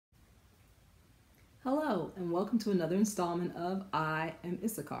Hello, and welcome to another installment of I Am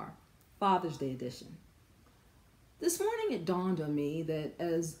Issachar, Father's Day edition. This morning it dawned on me that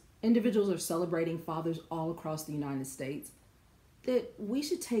as individuals are celebrating fathers all across the United States, that we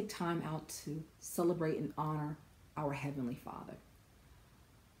should take time out to celebrate and honor our Heavenly Father.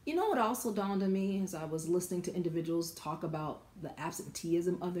 You know what also dawned on me as I was listening to individuals talk about the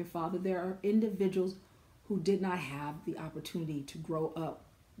absenteeism of their father? There are individuals who did not have the opportunity to grow up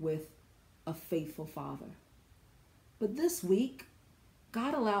with a faithful father. But this week,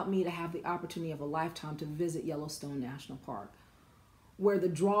 God allowed me to have the opportunity of a lifetime to visit Yellowstone National Park, where the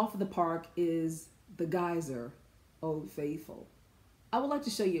draw for the park is the geyser, Old Faithful. I would like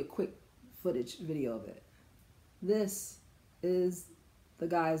to show you a quick footage video of it. This is the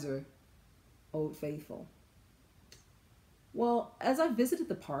geyser, Old Faithful. Well, as I visited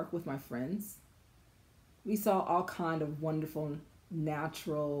the park with my friends, we saw all kind of wonderful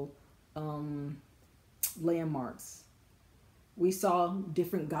natural landmarks. We saw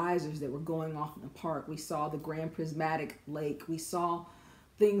different geysers that were going off in the park. We saw the Grand Prismatic Lake. We saw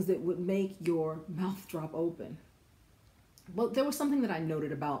things that would make your mouth drop open. But there was something that I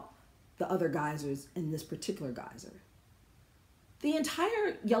noted about the other geysers in this particular geyser. The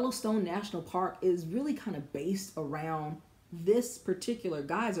entire Yellowstone National Park is really kind of based around this particular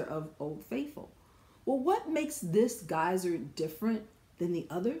geyser of Old Faithful. Well, what makes this geyser different than the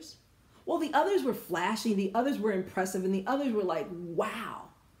others? Well, the others were flashy, the others were impressive, and the others were like, wow.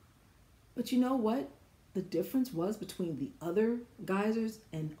 But you know what the difference was between the other geysers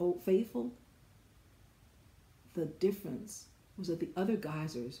and Old Faithful? The difference was that the other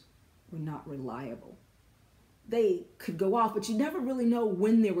geysers were not reliable. They could go off, but you never really know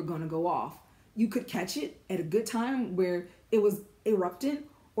when they were going to go off. You could catch it at a good time where it was erupting,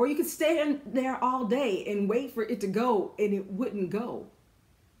 or you could stay in there all day and wait for it to go and it wouldn't go.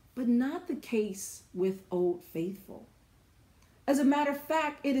 But not the case with Old Faithful. As a matter of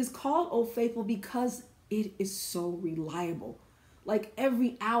fact, it is called Old Faithful because it is so reliable. Like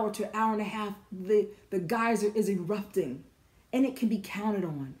every hour to hour and a half, the geyser is erupting, and it can be counted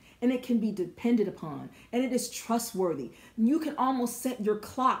on, and it can be depended upon, and it is trustworthy. You can almost set your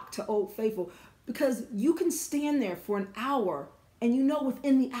clock to Old Faithful because you can stand there for an hour and you know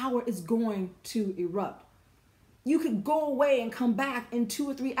within the hour it's going to erupt. You could go away and come back in 2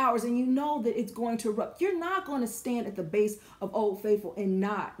 or 3 hours and you know that it's going to erupt. You're not going to stand at the base of Old Faithful and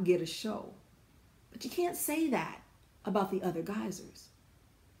not get a show. But you can't say that about the other geysers.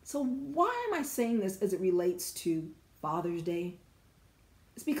 So why am I saying this as it relates to Father's Day?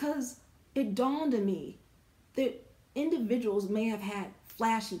 It's because it dawned on me that individuals may have had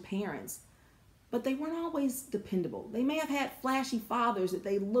flashy parents, but they weren't always dependable. They may have had flashy fathers that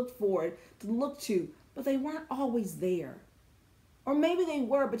they looked forward to look to, but they weren't always there. Or maybe they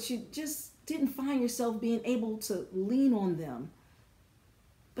were, but you just didn't find yourself being able to lean on them.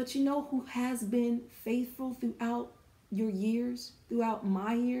 But you know who has been faithful throughout your years, throughout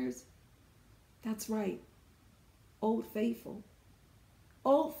my years? That's right, Old Faithful.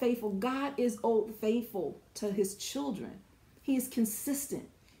 Old Faithful. God is Old Faithful to his children. He is consistent.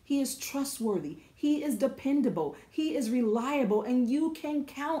 He is trustworthy. He is dependable. He is reliable, and you can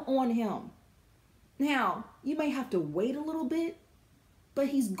count on him. Now, you may have to wait a little bit, but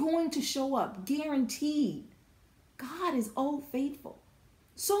he's going to show up, guaranteed. God is Old Faithful.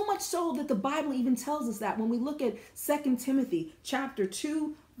 So much so that the Bible even tells us that when we look at 2 Timothy chapter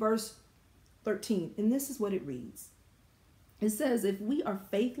 2, verse 13. And this is what it reads. It says, if we are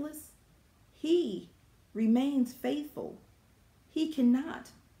faithless, he remains faithful. He cannot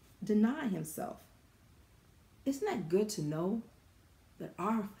deny himself. Isn't that good to know that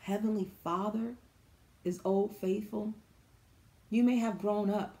our Heavenly Father is Old Faithful? You may have grown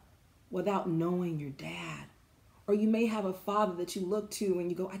up without knowing your dad. Or you may have a father that you look to and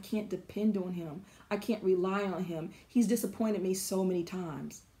you go, I can't depend on him. I can't rely on him. He's disappointed me so many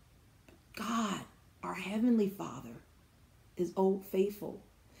times. But God, our Heavenly Father, is Old Faithful.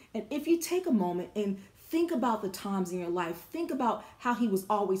 And if you take a moment and think about the times in your life, think about how he was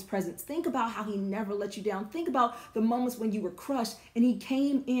always present. Think about how he never let you down. Think about the moments when you were crushed and he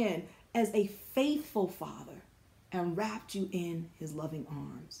came in as a faithful father and wrapped you in his loving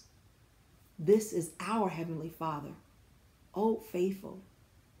arms. This is our Heavenly Father, Old Faithful.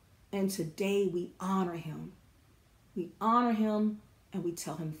 And today we honor him. We honor him and we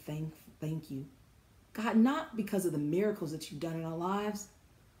tell him thank you. God, not because of the miracles that you've done in our lives,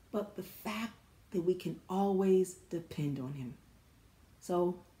 but the fact that we can always depend on him.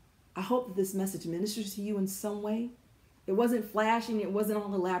 So I hope that this message ministers to you in some way. It wasn't flashing, it wasn't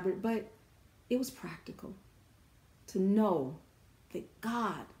all elaborate, but it was practical to know that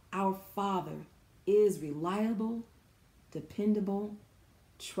God, our Father, is reliable, dependable,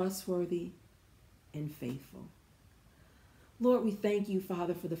 trustworthy, and faithful. Lord, we thank you,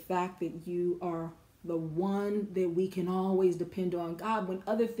 Father, for the fact that you are the one that we can always depend on. God, when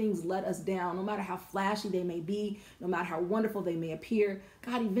other things let us down, no matter how flashy they may be, no matter how wonderful they may appear,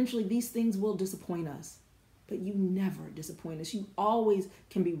 God, eventually these things will disappoint us. But you never disappoint us. You always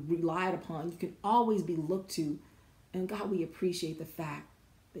can be relied upon. You can always be looked to. And God, we appreciate the fact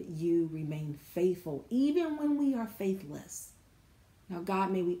that you remain faithful, even when we are faithless. Now,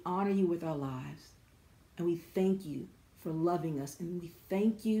 God, may we honor you with our lives. And we thank you for loving us. And we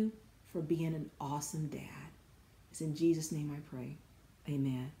thank you for being an awesome dad. It's in Jesus' name I pray.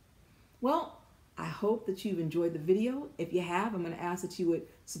 Amen. Well, I hope that you've enjoyed the video. If you have, I'm going to ask that you would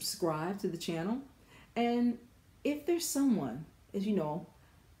subscribe to the channel. And if there's someone, as you know,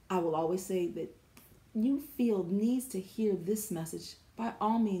 I will always say that you feel needs to hear this message, by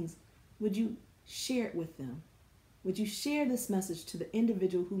all means, would you share it with them? Would you share this message to the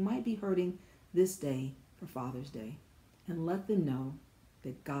individual who might be hurting this day for Father's Day? And let them know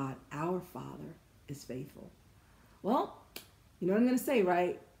that God, our Father, is faithful. Well, you know what I'm going to say,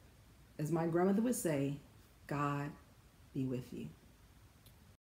 right? As my grandmother would say, God be with you.